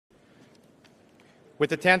With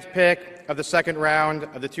the 10th pick of the second round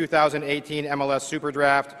of the 2018 MLS Super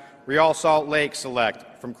Draft, Real Salt Lake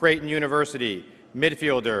select from Creighton University,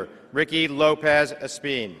 midfielder Ricky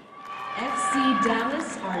Lopez-Espin. FC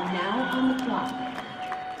Dallas are now on the clock.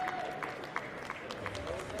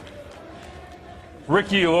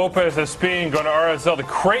 Ricky Lopez-Espin going to RSL. The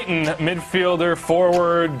Creighton midfielder,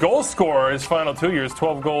 forward, goal scorer his final 2 years,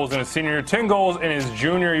 12 goals in his senior year, 10 goals in his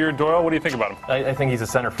junior year. Doyle, what do you think about him? I think he's a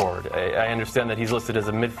center forward. I understand that he's listed as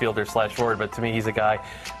a midfielder / forward, but to me he's a guy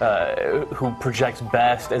who projects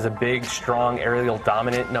best as a big, strong, aerial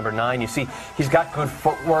dominant number 9. You see, he's got good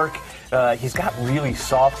footwork. He's got really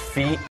soft feet.